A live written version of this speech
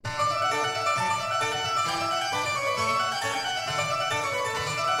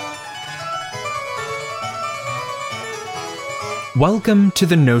Welcome to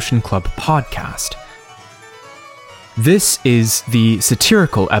the Notion Club podcast. This is the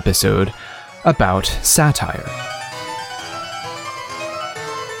Satirical episode about satire.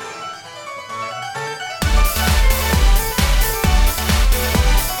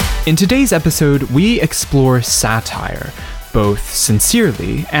 In today's episode, we explore satire, both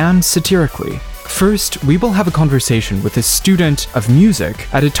sincerely and satirically. First, we will have a conversation with a student of music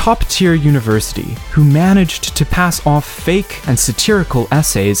at a top-tier university who managed to pass off fake and satirical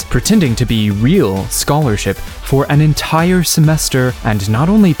essays pretending to be real scholarship for an entire semester and not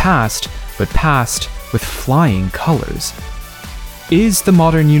only passed, but passed with flying colors. Is the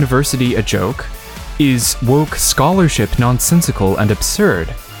modern university a joke? Is woke scholarship nonsensical and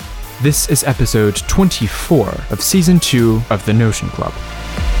absurd? This is episode 24 of Season 2 of the Notion Club.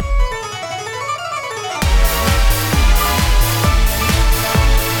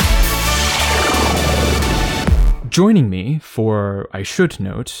 Joining me for, I should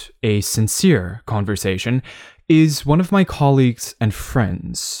note, a sincere conversation is one of my colleagues and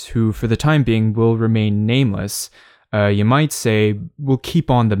friends who, for the time being, will remain nameless. You might say, will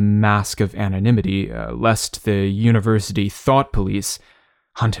keep on the mask of anonymity, lest the university thought police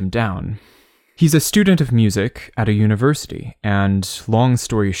hunt him down. He's a student of music at a university, and long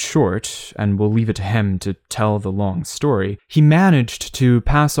story short, and we'll leave it to him to tell the long story, he managed to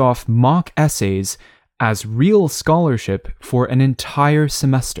pass off mock essays as real scholarship for an entire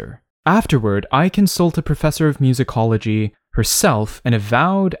semester. Afterward, I consult a professor of musicology, herself an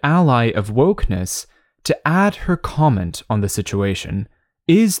avowed ally of wokeness, to add her comment on the situation.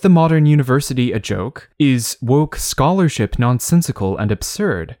 Is the modern university a joke? Is woke scholarship nonsensical and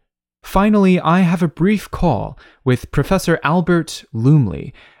absurd? Finally, I have a brief call with Professor Albert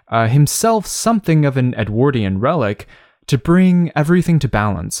Lumley, himself something of an Edwardian relic, to bring everything to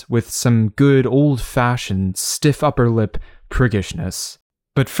balance with some good old-fashioned stiff upper lip priggishness.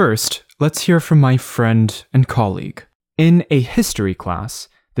 But first, let's hear from my friend and colleague. In a history class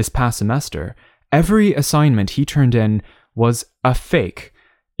this past semester, every assignment he turned in was a fake,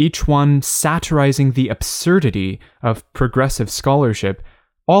 each one satirizing the absurdity of progressive scholarship,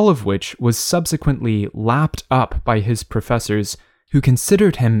 all of which was subsequently lapped up by his professors who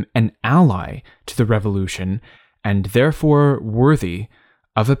considered him an ally to the revolution and therefore worthy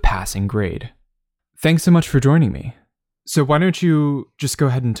of a passing grade. Thanks so much for joining me. So why don't you just go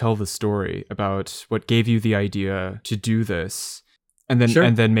ahead and tell the story about what gave you the idea to do this, and then Sure.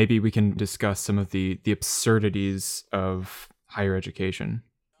 and then maybe we can discuss some of the absurdities of higher education.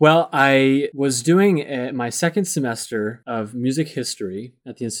 Well, I was doing my second semester of music history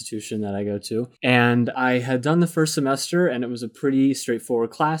at the institution that I go to, and I had done the first semester, and it was a pretty straightforward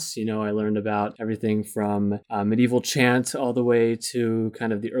class. You know, I learned about everything from medieval chant all the way to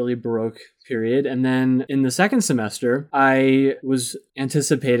kind of the early Baroque period. And then in the second semester, I was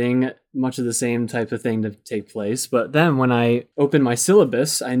anticipating much of the same type of thing to take place. But then when I opened my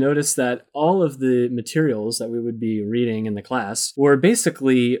syllabus, I noticed that all of the materials that we would be reading in the class were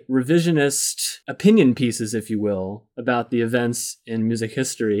basically revisionist opinion pieces, if you will, about the events in music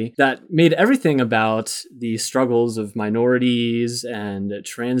history that made everything about the struggles of minorities and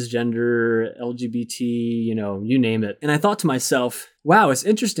transgender, LGBT, you name it. And I thought to myself, wow, it's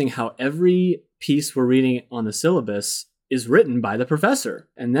interesting how every piece we're reading on the syllabus is written by the professor.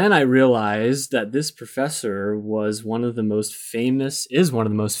 And then I realized that this professor is one of the most famous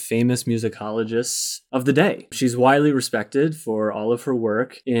musicologists of the day. She's widely respected for all of her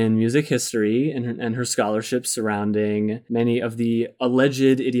work in music history and her scholarship surrounding many of the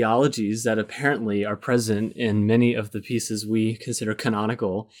alleged ideologies that apparently are present in many of the pieces we consider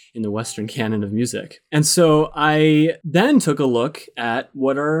canonical in the Western canon of music. And so I then took a look at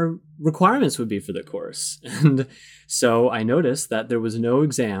what our requirements would be for the course. And so I noticed that there was no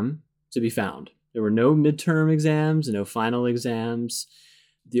exam to be found. There were no midterm exams, no final exams.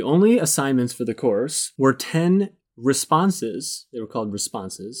 The only assignments for the course were 10 responses, they were called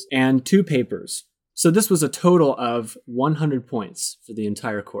responses, and 2 papers. So this was a total of 100 points for the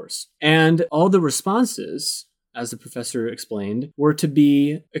entire course. And all the responses, as the professor explained, were to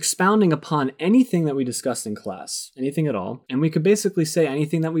be expounding upon anything that we discussed in class, anything at all. And we could basically say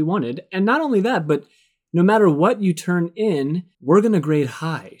anything that we wanted. And not only that, but no matter what you turn in, we're going to grade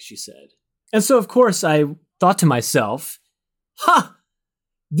high, she said. And so, of course, I thought to myself,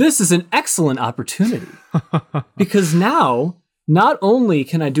 this is an excellent opportunity. Because now, not only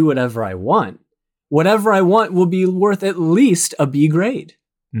can I do whatever I want will be worth at least a B grade.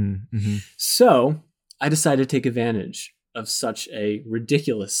 Mm-hmm. So I decided to take advantage of such a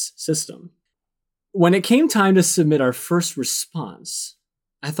ridiculous system. When it came time to submit our first response,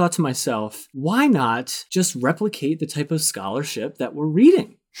 I thought to myself, why not just replicate the type of scholarship that we're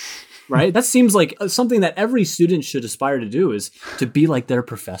reading? Right? That seems like something that every student should aspire to do, is to be like their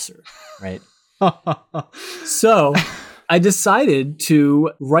professor, right? So I decided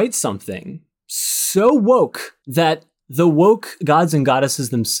to write something so woke that the woke gods and goddesses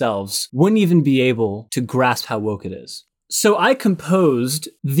themselves wouldn't even be able to grasp how woke it is. So I composed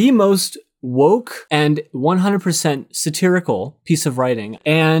the most woke and 100% satirical piece of writing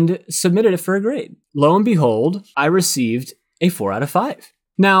and submitted it for a grade. Lo and behold, I received a 4 out of 5.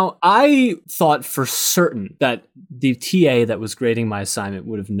 Now, I thought for certain that the TA that was grading my assignment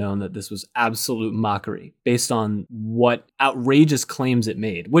would have known that this was absolute mockery based on what outrageous claims it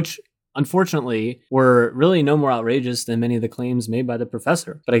made, which unfortunately were really no more outrageous than many of the claims made by the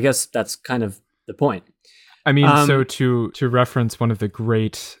professor. But I guess that's kind of the point. I mean, so to reference one of the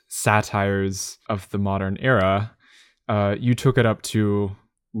great satires of the modern era, you took it up to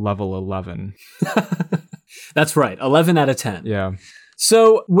level 11. That's right, 11 out of 10. Yeah.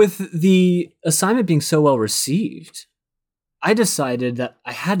 So with the assignment being so well received, I decided that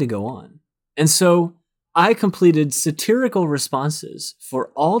I had to go on. And so I completed satirical responses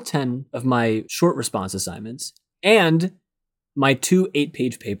for all 10 of my short response assignments and my 2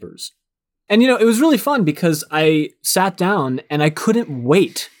 8-page papers. And, it was really fun because I sat down and I couldn't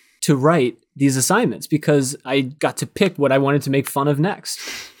wait to write these assignments because I got to pick what I wanted to make fun of next.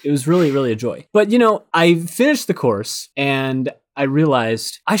 It was really, really a joy. But, I finished the course and I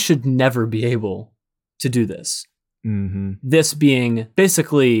realized I should never be able to do this. Mm-hmm. This being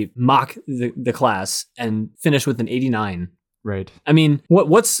basically mock the class and finish with an 89. Right. I mean,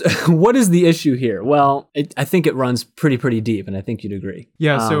 what is the issue here? Well, I think it runs pretty deep, and I think you'd agree.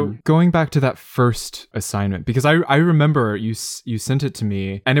 Yeah. So going back to that first assignment, because I remember you sent it to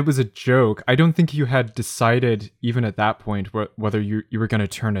me, and it was a joke. I don't think you had decided even at that point whether you were going to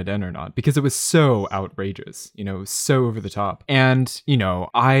turn it in or not, because it was so outrageous. It was so over the top, and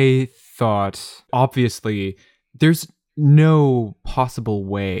I thought obviously there's no possible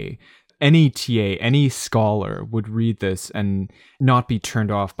way any TA, any scholar would read this and not be turned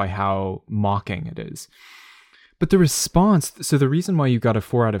off by how mocking it is. But the response, so the reason why you got a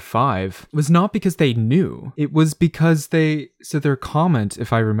 4 out of 5 was not because they knew. It was because their comment,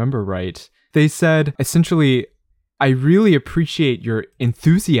 if I remember right, they said, essentially, I really appreciate your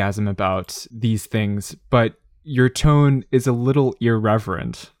enthusiasm about these things, but your tone is a little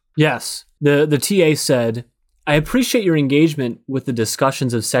irreverent. Yes. The TA said, I appreciate your engagement with the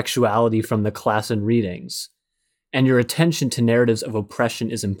discussions of sexuality from the class and readings, and your attention to narratives of oppression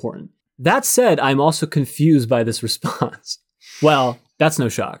is important. That said, I'm also confused by this response. Well, that's no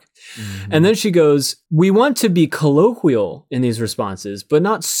shock. Mm-hmm. And then she goes, we want to be colloquial in these responses, but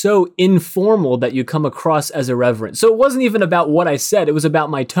not so informal that you come across as irreverent. So it wasn't even about what I said, it was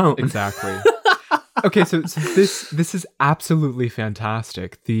about my tone. Exactly. Okay, so this is absolutely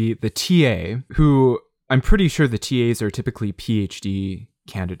fantastic. The TA, who I'm pretty sure the TAs are typically PhD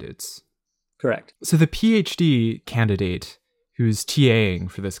candidates. Correct. So the PhD candidate who's TAing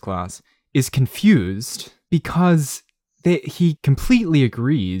for this class is confused because he completely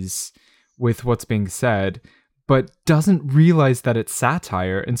agrees with what's being said, but doesn't realize that it's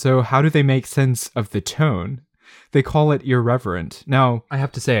satire. And so how do they make sense of the tone? They call it irreverent. Now, I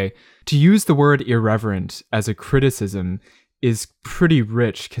have to say, to use the word irreverent as a criticism is pretty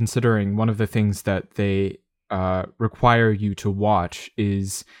rich, considering one of the things that they require you to watch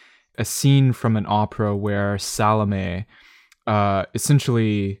is a scene from an opera where Salome,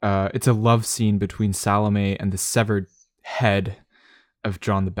 essentially, it's a love scene between Salome and the severed head of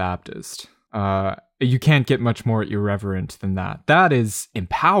John the Baptist. You can't get much more irreverent than that. That is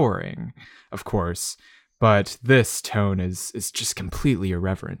empowering, of course, but this tone is just completely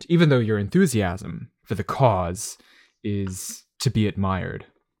irreverent, even though your enthusiasm for the cause is to be admired.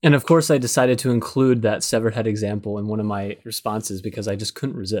 And of course, I decided to include that severed head example in one of my responses because I just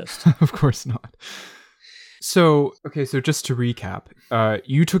couldn't resist. Of course not. So just to recap,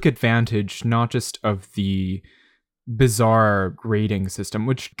 you took advantage not just of the bizarre grading system,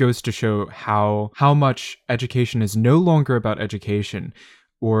 which goes to show how much education is no longer about education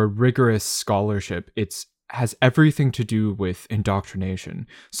or rigorous scholarship. It's has everything to do with indoctrination.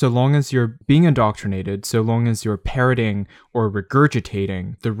 So long as you're being indoctrinated, so long as you're parroting or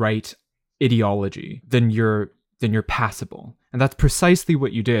regurgitating the right ideology, then you're passable. And that's precisely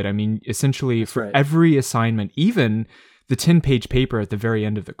what you did. I mean, essentially for every assignment, even the 10-page paper at the very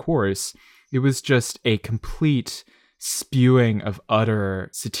end of the course, it was just a complete spewing of utter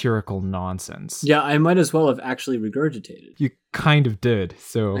satirical nonsense. Yeah, I might as well have actually regurgitated. You kind of did.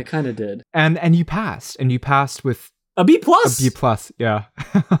 So I kind of did. And you passed with A B A plus. B plus, yeah.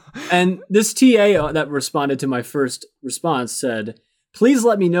 And this TA that responded to my first response said, "Please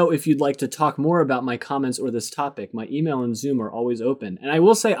let me know if you'd like to talk more about my comments or this topic. My email and Zoom are always open." And I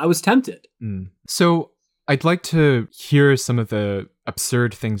will say I was tempted. So I'd like to hear some of the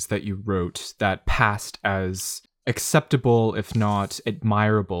absurd things that you wrote that passed as acceptable, if not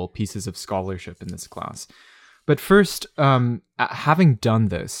admirable, pieces of scholarship in this class. But first, having done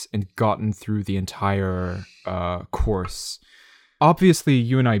this and gotten through the entire course, obviously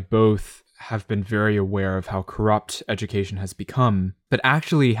you and I both have been very aware of how corrupt education has become, but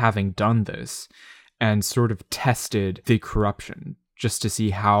actually having done this and sort of tested the corruption just to see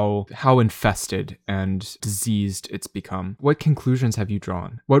how infested and diseased it's become, what conclusions have you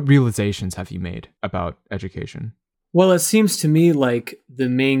drawn? What realizations have you made about education? Well, it seems to me like the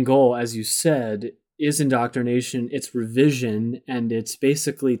main goal, as you said, is indoctrination, it's revision, and it's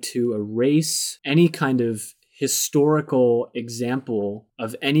basically to erase any kind of historical example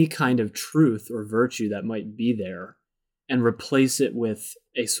of any kind of truth or virtue that might be there and replace it with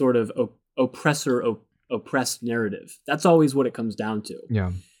a sort of oppressed narrative. That's always what it comes down to.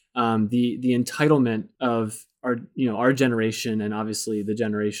 Yeah. The entitlement of our generation, and obviously the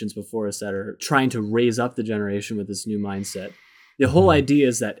generations before us that are trying to raise up the generation with this new mindset. The whole idea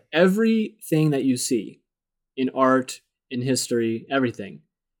is that everything that you see in art, in history, everything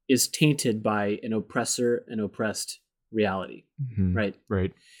is tainted by an oppressor and oppressed reality, right?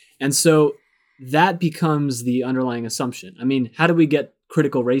 Right. And so that becomes the underlying assumption. I mean, how do we get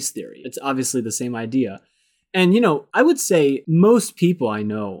critical race theory? It's obviously the same idea. And, I would say most people I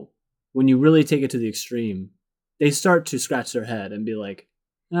know, when you really take it to the extreme, they start to scratch their head and be like,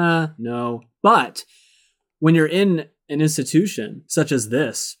 no. But when you're in an institution such as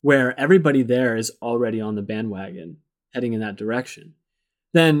this, where everybody there is already on the bandwagon heading in that direction,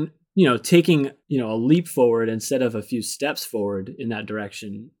 then, taking, a leap forward instead of a few steps forward in that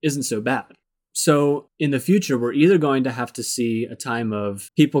direction isn't so bad. So in the future, we're either going to have to see a time of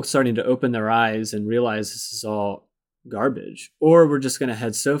people starting to open their eyes and realize this is all garbage, or we're just going to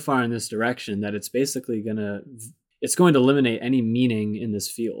head so far in this direction that it's basically going to eliminate any meaning in this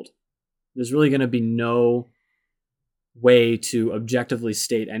field. There's really going to be no way to objectively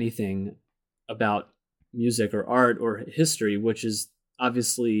state anything about music or art or history, which is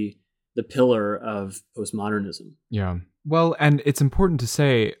obviously the pillar of postmodernism. Yeah. Well, and it's important to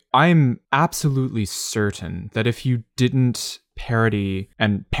say, I'm absolutely certain that if you didn't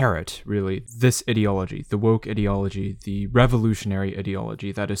parrot, really, this ideology, the woke ideology, the revolutionary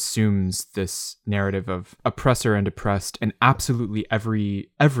ideology that assumes this narrative of oppressor and oppressed in absolutely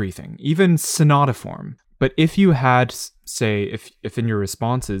everything, even sonata form. But if you had, say, if in your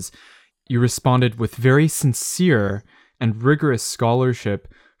responses, you responded with very sincere and rigorous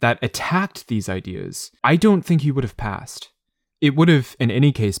scholarship that attacked these ideas, I don't think you would have passed. It would have, in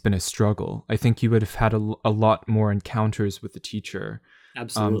any case, been a struggle. I think you would have had a lot more encounters with the teacher.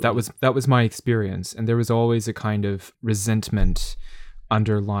 Absolutely. That was my experience, and there was always a kind of resentment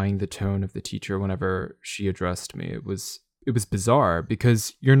underlying the tone of the teacher whenever she addressed me. It was bizarre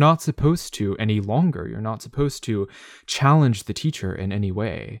because you're not supposed to any longer. You're not supposed to challenge the teacher in any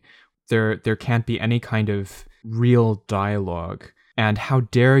way. There can't be any kind of real dialogue. And how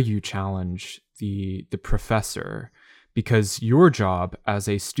dare you challenge the professor? Because your job as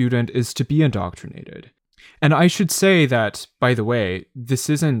a student is to be indoctrinated. And I should say that, by the way, this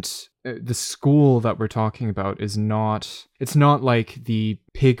isn't the school that we're talking about it's not like the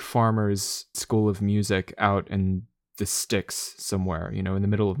pig farmer's school of music out in the sticks somewhere, in the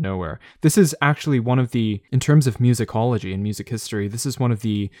middle of nowhere. This is actually in terms of musicology and music history, this is one of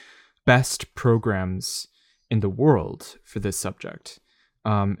the best programs in the world for this subject.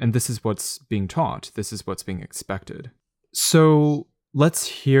 And this is what's being taught. This is what's being expected. So let's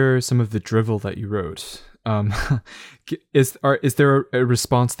hear some of the drivel that you wrote. Is there a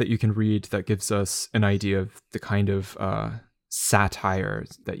response that you can read that gives us an idea of the kind of satire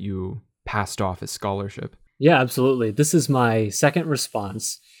that you passed off as scholarship? Yeah, absolutely. This is my second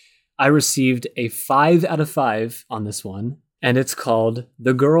response. I received a 5 out of 5 on this one, and it's called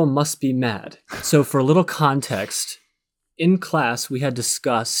 "The Girl Must Be Mad." So for a little context, in class, we had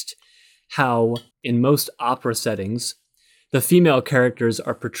discussed how in most opera settings, the female characters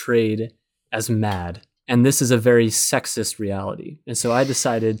are portrayed as mad. And this is a very sexist reality. And so I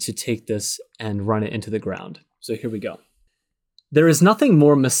decided to take this and run it into the ground. So here we go. There is nothing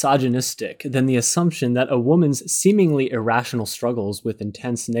more misogynistic than the assumption that a woman's seemingly irrational struggles with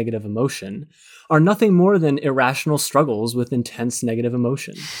intense negative emotion are nothing more than irrational struggles with intense negative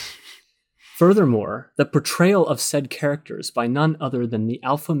emotion. Furthermore, the portrayal of said characters by none other than the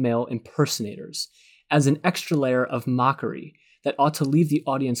alpha male impersonators as an extra layer of mockery that ought to leave the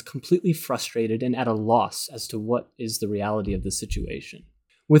audience completely frustrated and at a loss as to what is the reality of the situation.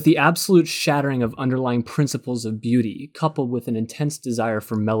 With the absolute shattering of underlying principles of beauty, coupled with an intense desire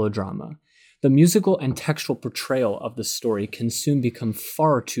for melodrama, the musical and textual portrayal of the story can soon become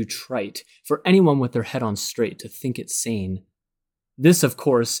far too trite for anyone with their head on straight to think it sane. This, of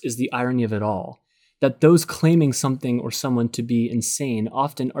course, is the irony of it all, that those claiming something or someone to be insane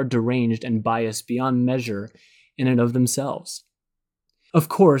often are deranged and biased beyond measure in and of themselves. Of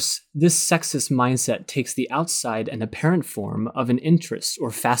course, this sexist mindset takes the outside and apparent form of an interest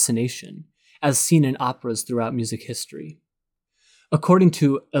or fascination, as seen in operas throughout music history. According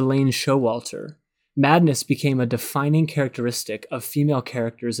to Elaine Showalter, madness became a defining characteristic of female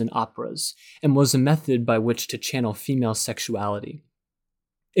characters in operas and was a method by which to channel female sexuality.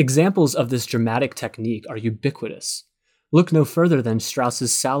 Examples of this dramatic technique are ubiquitous. Look no further than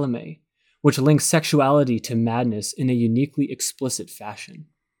Strauss's Salome, which links sexuality to madness in a uniquely explicit fashion.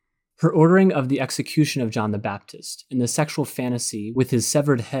 Her ordering of the execution of John the Baptist and the sexual fantasy with his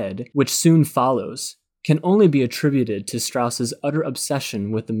severed head, which soon follows, can only be attributed to Strauss's utter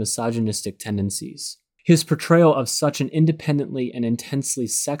obsession with the misogynistic tendencies. His portrayal of such an independently and intensely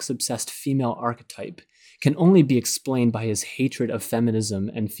sex-obsessed female archetype can only be explained by his hatred of feminism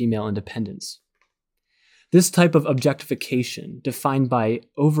and female independence. This type of objectification, defined by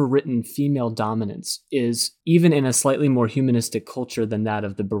overwritten female dominance, is, even in a slightly more humanistic culture than that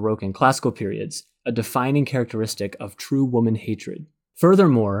of the Baroque and Classical periods, a defining characteristic of true woman hatred.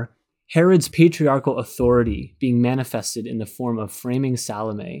 Furthermore, Herod's patriarchal authority being manifested in the form of framing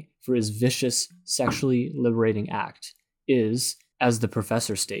Salome for his vicious, sexually liberating act is, as the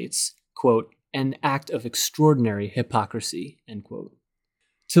professor states, quote, an act of extraordinary hypocrisy, end quote.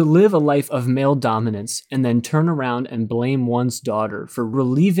 To live a life of male dominance and then turn around and blame one's daughter for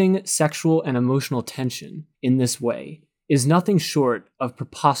relieving sexual and emotional tension in this way is nothing short of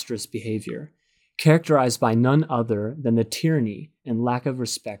preposterous behavior, characterized by none other than the tyranny and lack of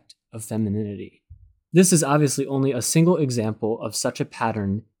respect of femininity. This is obviously only a single example of such a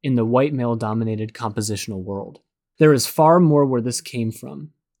pattern in the white male-dominated compositional world. There is far more where this came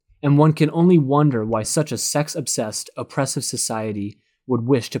from, and one can only wonder why such a sex-obsessed, oppressive society would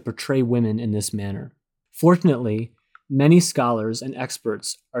wish to portray women in this manner. Fortunately, many scholars and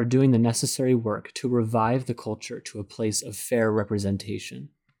experts are doing the necessary work to revive the culture to a place of fair representation.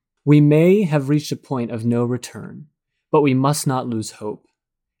 We may have reached a point of no return, but we must not lose hope.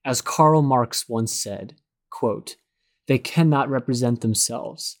 As Karl Marx once said, quote, they cannot represent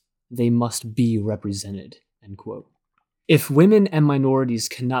themselves, they must be represented, end quote. If women and minorities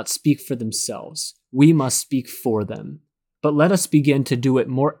cannot speak for themselves, we must speak for them. But let us begin to do it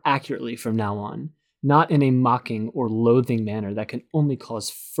more accurately from now on, not in a mocking or loathing manner that can only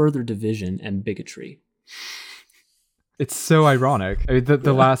cause further division and bigotry. It's so ironic. I mean,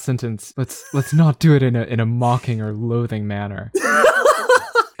 the last sentence, let's not do it in a mocking or loathing manner.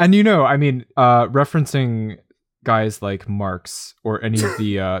 And referencing guys like Marx or any of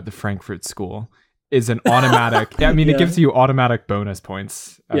the Frankfurt School is an automatic. It gives you automatic bonus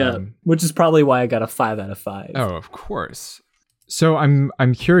points. Which is probably why I got a 5 out of 5. Oh, of course. So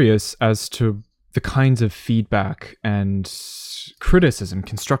I'm curious as to the kinds of feedback and criticism,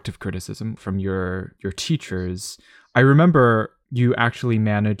 constructive criticism from your teachers. I remember you actually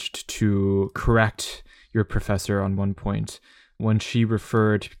managed to correct your professor on one point when she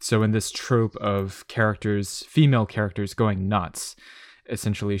referred. So in this trope of female characters going nuts.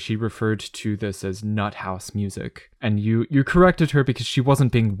 Essentially, she referred to this as nut house music. And you corrected her because she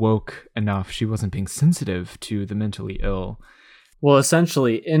wasn't being woke enough. She wasn't being sensitive to the mentally ill. Well,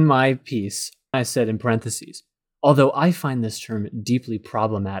 essentially, in my piece, I said in parentheses, although I find this term deeply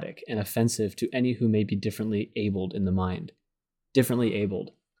problematic and offensive to any who may be differently abled in the mind. Differently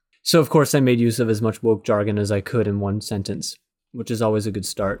abled. So, of course, I made use of as much woke jargon as I could in one sentence, which is always a good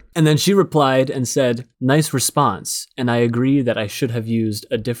start. And then she replied and said, nice response, and I agree that I should have used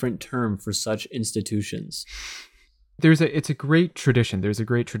a different term for such institutions. It's a great tradition. There's a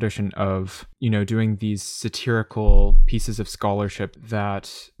great tradition of, doing these satirical pieces of scholarship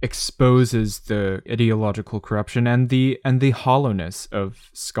that exposes the ideological corruption and the hollowness of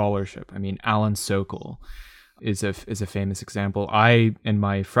scholarship. I mean, Alan Sokol is a famous example. In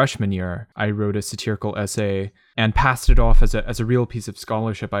my freshman year, I wrote a satirical essay and passed it off as a real piece of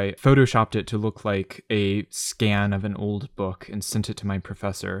scholarship. I photoshopped it to look like a scan of an old book and sent it to my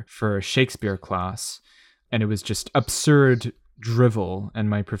professor for a Shakespeare class. And it was just absurd drivel. And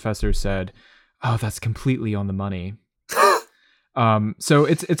my professor said, oh, that's completely on the money. So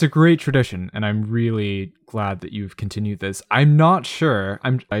it's a great tradition, and I'm really glad that you've continued this. I'm not sure.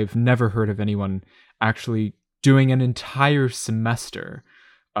 I've never heard of anyone actually doing an entire semester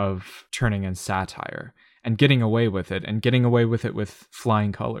of turning in satire and getting away with it, and getting away with it with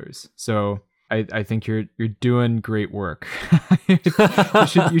flying colors. So I think you're doing great work.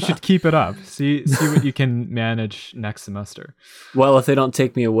 You should keep it up. See what you can manage next semester. Well, if they don't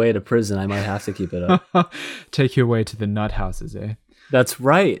take me away to prison, I might have to keep it up. Take you away to the nut houses, eh? That's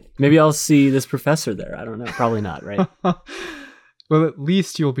right. Maybe I'll see this professor there. I don't know. Probably not, right? Well, at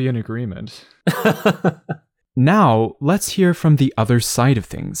least you'll be in agreement. Now, let's hear from the other side of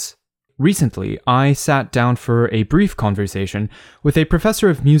things. Recently, I sat down for a brief conversation with a professor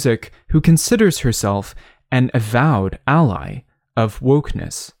of music who considers herself an avowed ally of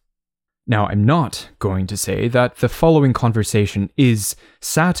wokeness. Now, I'm not going to say that the following conversation is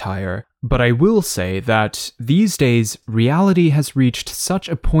satire, but I will say that these days, reality has reached such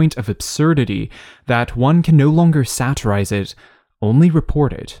a point of absurdity that one can no longer satirize it, only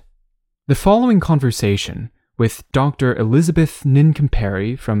report it. The following conversation with Dr. Elizabeth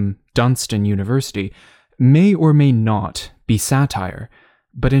Nincomperry from Dunstan University may or may not be satire,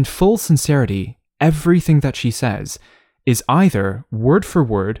 but in full sincerity, everything that she says is either word for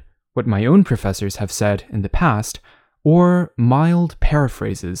word what my own professors have said in the past, or mild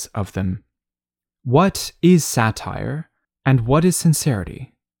paraphrases of them. What is satire, and what is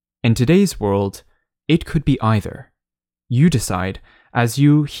sincerity? In today's world, it could be either. You decide as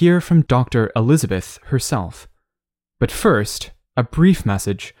you hear from Dr. Elizabeth herself. But first, a brief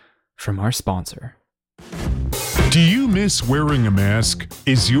message from our sponsor. Do you miss wearing a mask?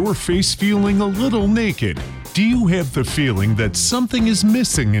 Is your face feeling a little naked? Do you have the feeling that something is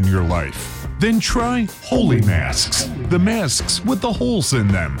missing in your life? Then try Holy Masks, the masks with the holes in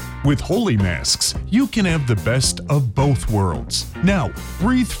them. With Holy Masks, you can have the best of both worlds. Now,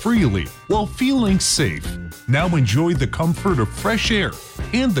 breathe freely while feeling safe. Now enjoy the comfort of fresh air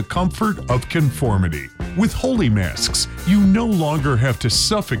and the comfort of conformity. With Holy Masks, you no longer have to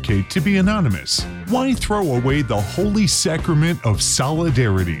suffocate to be anonymous. Why throw away the holy sacrament of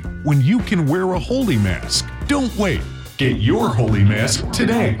solidarity when you can wear a Holy Mask? Don't wait. Get your Holy Mask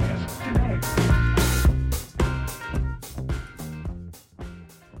today.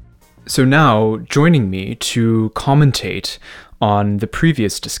 So now, joining me to commentate on the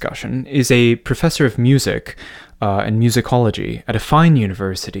previous discussion is a professor of music and musicology at a fine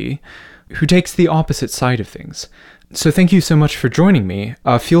university who takes the opposite side of things. So thank you so much for joining me.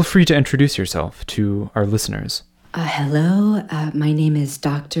 Feel free to introduce yourself to our listeners. Hello, my name is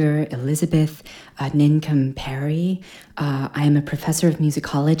Dr. Elizabeth Nincomperry. I am a professor of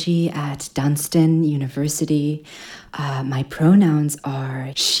musicology at Dunstan University. My pronouns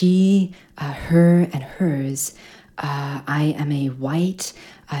are she, her, and hers. I am a white,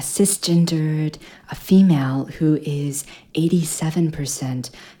 cisgendered female who is 87%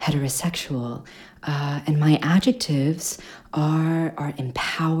 heterosexual. And my adjectives are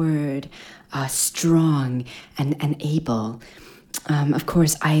empowered, strong, and able. Of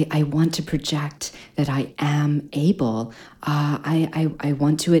course, I want to project that I am able. I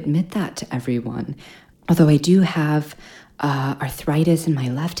want to admit that to everyone. Although I do have arthritis in my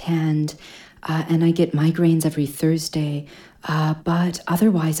left hand, and I get migraines every Thursday, but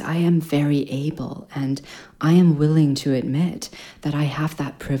otherwise I am very able, and I am willing to admit that I have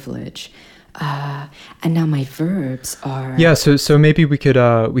that privilege. And now my verbs are... Yeah, so maybe we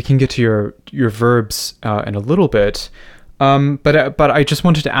can get to your verbs in a little bit. But I just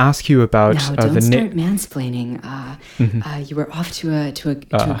wanted to ask you about no, don't start mansplaining. You were off to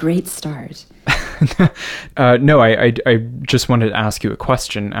a great start. No, I just wanted to ask you a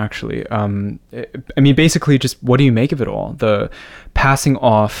question, actually. I mean, basically, just what do you make of it all? The passing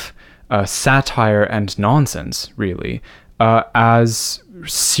off satire and nonsense, really, as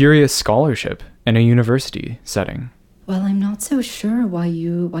serious scholarship in a university setting. Well, I'm not so sure why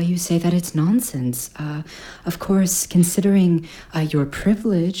you say that it's nonsense. Of course, considering your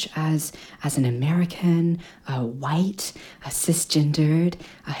privilege as an American, white, cisgendered,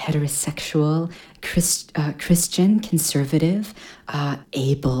 heterosexual, Christian, conservative,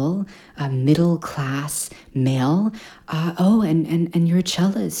 able, middle class male. And you're a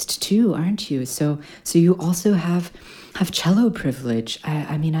cellist too, aren't you? So you also have cello privilege.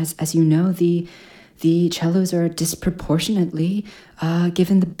 I mean, as you know, the cellos are disproportionately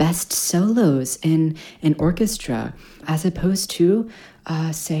given the best solos in orchestra, as opposed to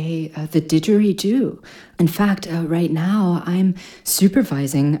say, the didgeridoo. In fact, right now I'm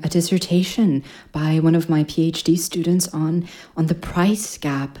supervising a dissertation by one of my PhD students on the price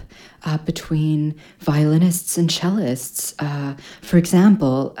gap between violinists and cellists. For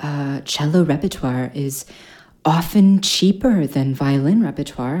example, cello repertoire is often cheaper than violin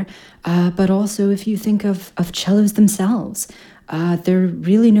repertoire, but also if you think of cellos themselves, they're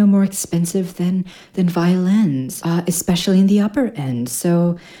really no more expensive than violins, especially in the upper end.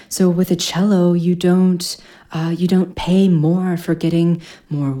 So with a cello, you don't pay more for getting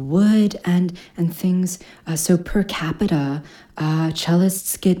more wood and things. So per capita,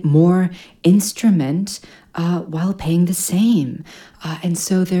 cellists get more instrument while paying the same. And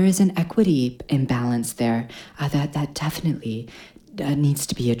so there is an equity imbalance there that definitely needs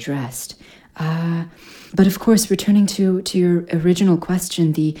to be addressed. But of course, returning to your original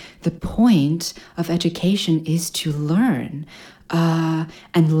question, the point of education is to learn.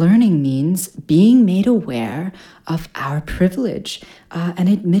 And learning means being made aware of our privilege and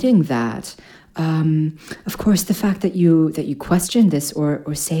admitting that. Of course, the fact that you question this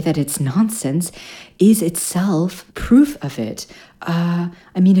or say that it's nonsense is itself proof of it. I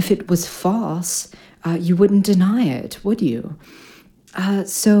mean, if it was false, you wouldn't deny it, would you?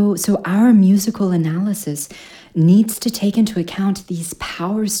 So our musical analysis needs to take into account these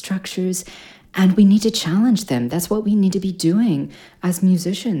power structures, and we need to challenge them. That's what we need to be doing as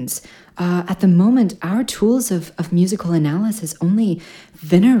musicians. At the moment, our tools of musical analysis only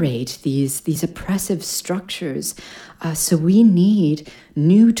venerate these oppressive structures. So we need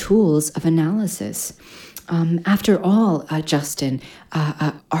new tools of analysis. After all, Justin,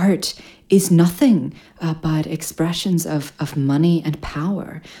 art is nothing but expressions of money and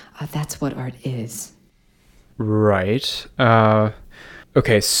power. That's what art is. Right.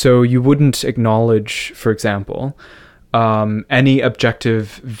 Okay, so you wouldn't acknowledge, for example, any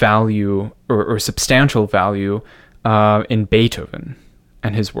objective value or substantial value in Beethoven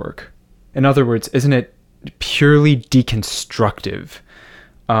and his work. In other words, isn't it purely deconstructive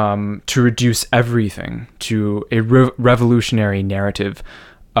to reduce everything to a revolutionary narrative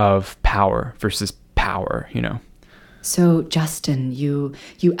of power versus power, you know? So, Justin, you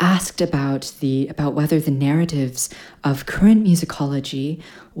asked about whether the narratives of current musicology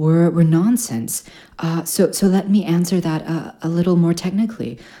were nonsense. So let me answer that a little more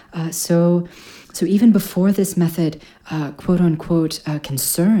technically. So even before this method, quote unquote,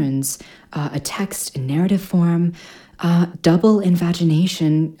 concerns a text in narrative form, double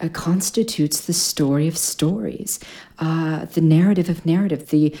invagination constitutes the story of stories, the narrative of narrative,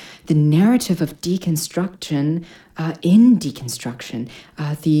 the narrative of deconstruction in deconstruction,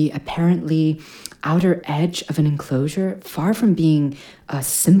 the apparently outer edge of an enclosure, far from being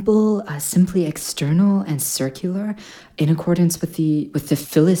simple, simply external and circular, in accordance with the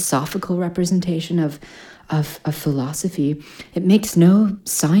philosophical representation of philosophy. It makes no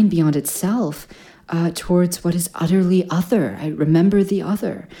sign beyond itself towards what is utterly other. I remember the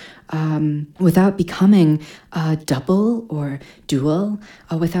other, without becoming double or dual,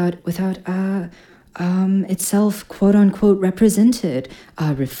 without itself, quote unquote, represented,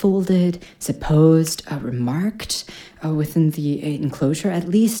 refolded, supposed, remarked within the enclosure, at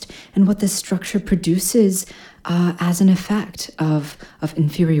least, and what the structure produces as an effect of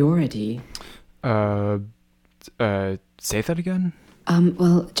inferiority. Say that again?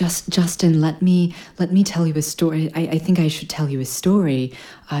 Well, Justin, let me tell you a story. I think I should tell you a story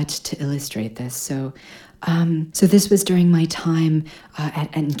to illustrate this. So this was during my time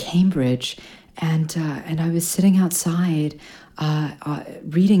in Cambridge, and I was sitting outside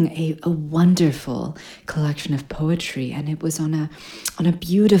reading a wonderful collection of poetry, and it was on a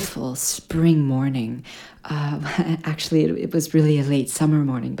beautiful spring morning. Actually, it was really a late summer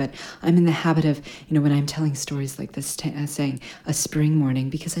morning, but I'm in the habit of, when I'm telling stories like this, saying a spring morning,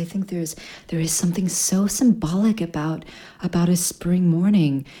 because I think there is something so symbolic about a spring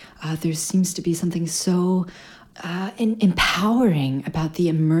morning. There seems to be something so empowering about the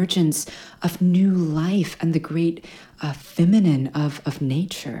emergence of new life and the great feminine of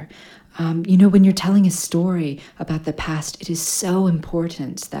nature. When you're telling a story about the past, it is so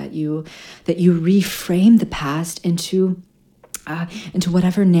important that you reframe the past into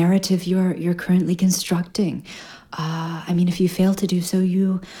whatever narrative you're currently constructing. If you fail to do so,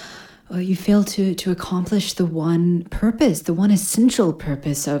 you fail to accomplish the one essential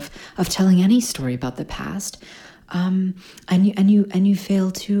purpose of telling any story about the past. and you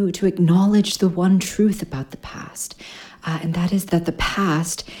fail to acknowledge the one truth about the past, and that is that the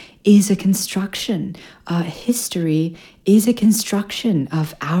past is a construction. History is a construction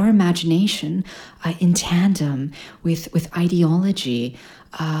of our imagination in tandem with ideology.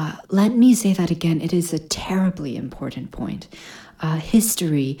 Let me say that again. It is a terribly important point.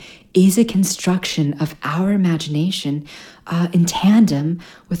 History is a construction of our imagination in tandem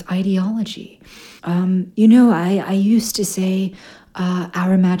with ideology. I used to say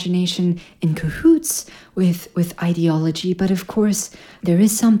our imagination in cahoots with ideology, but of course there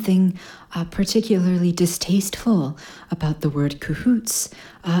is something particularly distasteful about the word cahoots,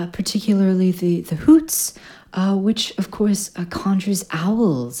 particularly the hoots, which of course conjures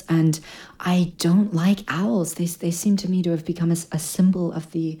owls, and I don't like owls. They seem to me to have become a symbol of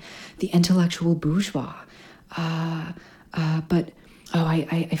the intellectual bourgeois. But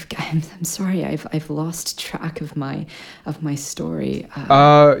I'm sorry. I've lost track of my story.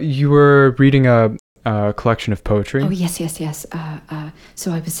 You were reading a collection of poetry. Oh yes.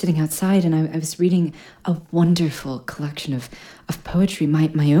 So I was sitting outside and I was reading a wonderful collection of poetry,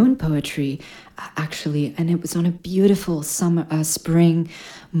 my own poetry, actually, and it was on a beautiful spring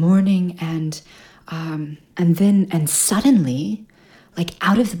morning, and suddenly, like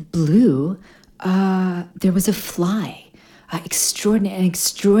out of the blue, there was a fly. An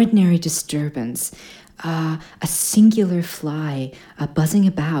extraordinary disturbance, a singular fly buzzing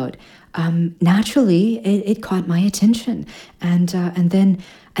about. Naturally, it caught my attention, and then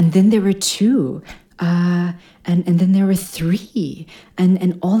there were two, and then there were three,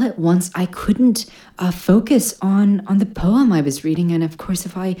 and all at once I couldn't focus on the poem I was reading. And of course,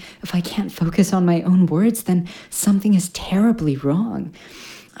 if I can't focus on my own words, then something is terribly wrong.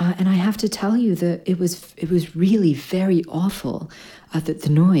 And I have to tell you that it was really very awful. The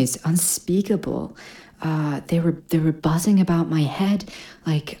noise, unspeakable. They were buzzing about my head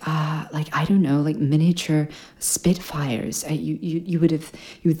like I don't know, like miniature spitfires. You would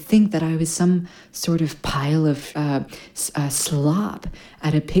think that I was some sort of pile of slop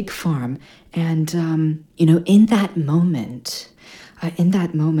at a pig farm. And in that moment,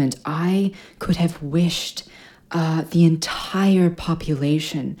 I could have wished the entire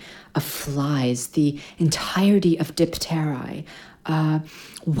population of flies, the entirety of dipterae,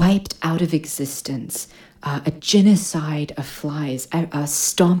 wiped out of existence, a genocide of flies,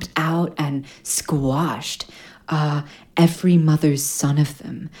 stomped out and squashed, every mother's son of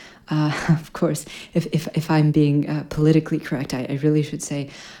them. Of course, if I'm being politically correct, I really should say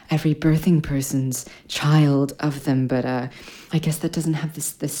every birthing person's child of them, but I guess that doesn't have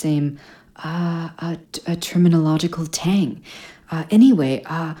the same a terminological tang. Anyway,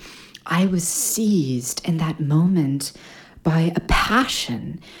 I was seized in that moment by a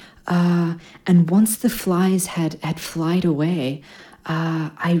passion, and once the flies had flied away,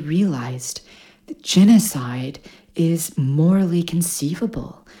 I realized that genocide is morally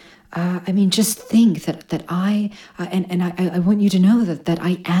conceivable. I mean, just think that I want you to know that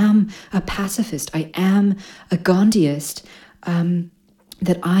I am a pacifist. I am a Gandhiist.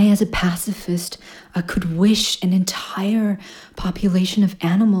 That I, as a pacifist, could wish an entire population of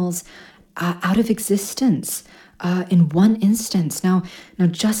animals out of existence in one instance. Now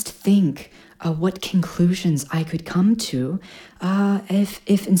just think what conclusions I could come to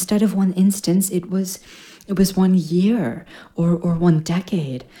if instead of one instance it was 1 year or 1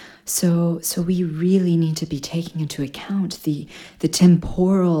 decade. So we really need to be taking into account the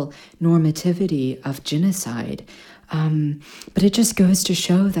temporal normativity of genocide. But it just goes to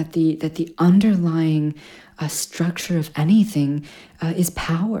show that the underlying structure of anything is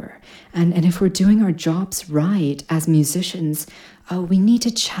power. And if we're doing our jobs right as musicians, we need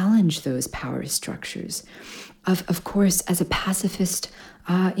to challenge those power structures. Of course, as a pacifist,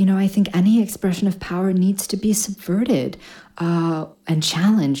 I think any expression of power needs to be subverted and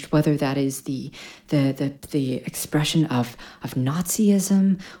challenged, whether that is the expression of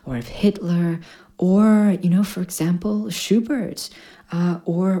Nazism or of Hitler, or, for example, Schubert,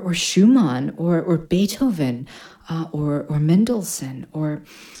 or Schumann, or Beethoven, or Mendelssohn, or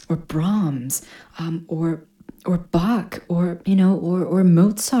Brahms, or Bach, or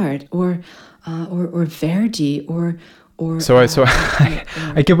Mozart, or Verdi, or. So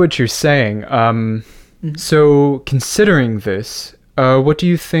I get what you're saying. So considering this, what do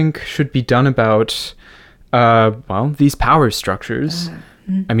you think should be done about these power structures?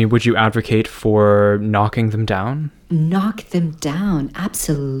 I mean, would you advocate for knocking them down? Knock them down,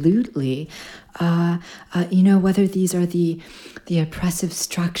 absolutely. Whether these are the oppressive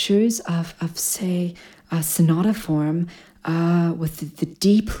structures of say, sonata form, with the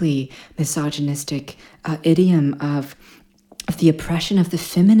deeply misogynistic idiom of the oppression of the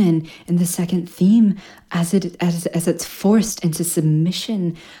feminine in the second theme as it's forced into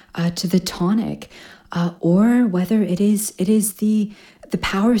submission to the tonic, or whether it is the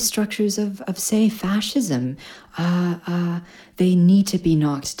power structures of say fascism. They need to be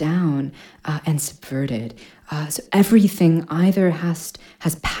knocked down and subverted. So everything either has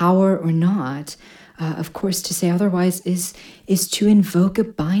power or not. Of course, to say otherwise is to invoke a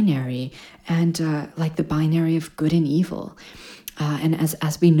binary, and like the binary of good and evil. And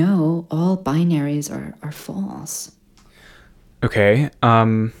as we know, all binaries are false. Okay,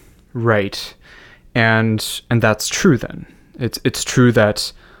 right. And that's true then. It's true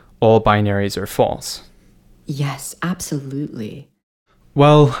that all binaries are false. Yes, absolutely.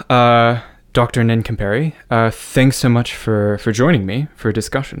 Well, Dr. Nincomperry, thanks so much for joining me for a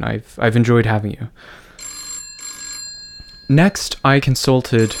discussion. I've enjoyed having you. Next, I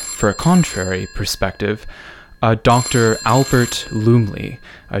consulted, for a contrary perspective, Dr. Albert Lumley,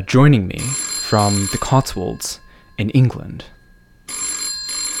 joining me from the Cotswolds in England.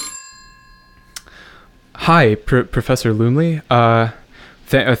 Hi, Professor Lumley.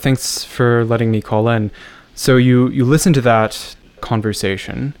 Thanks for letting me call in. So you listened to that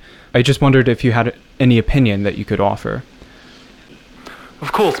conversation. I just wondered if you had any opinion that you could offer.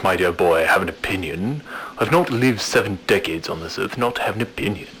 Of course, my dear boy, I have an opinion. I've not lived 7 decades on this earth not to have an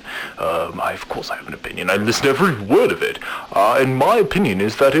opinion. Of course I have an opinion. I listen to every word of it. And my opinion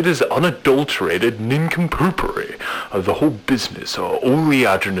is that it is unadulterated nincomperry. The whole business,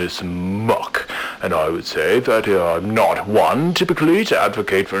 oleaginous muck. And I would say that I'm not one, typically, to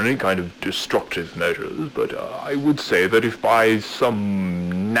advocate for any kind of destructive measures, but I would say that if by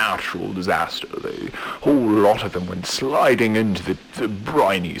some natural disaster the whole lot of them went sliding into the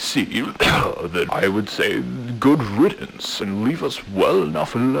briny sea, then I would say good riddance and leave us well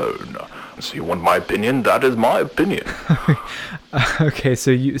enough alone. So you want my opinion? That is my opinion. Okay,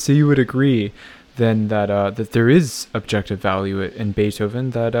 so you would agree then that there is objective value in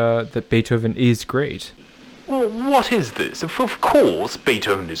Beethoven, that Beethoven is great. Well, what is this? Of course,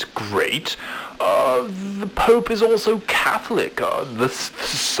 Beethoven is great. The Pope is also Catholic. The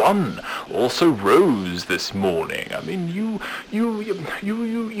sun also rose this morning. I mean, you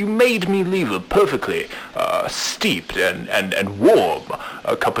made me leave a perfectly steeped and warm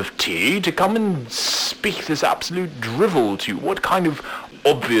cup of tea to come and speak this absolute drivel to you. What kind of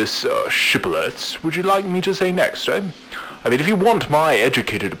obvious shibboleths would you like me to say next, eh? I mean, if you want my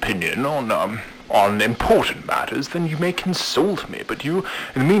educated opinion on important matters, then you may consult me, but you,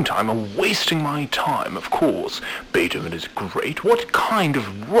 in the meantime, are wasting my time, of course. Beethoven is great. What kind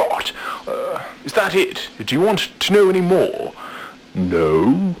of rot? Is that it? Do you want to know any more?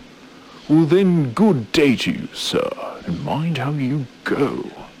 No? Well then, good day to you, sir, and mind how you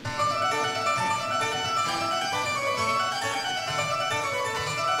go.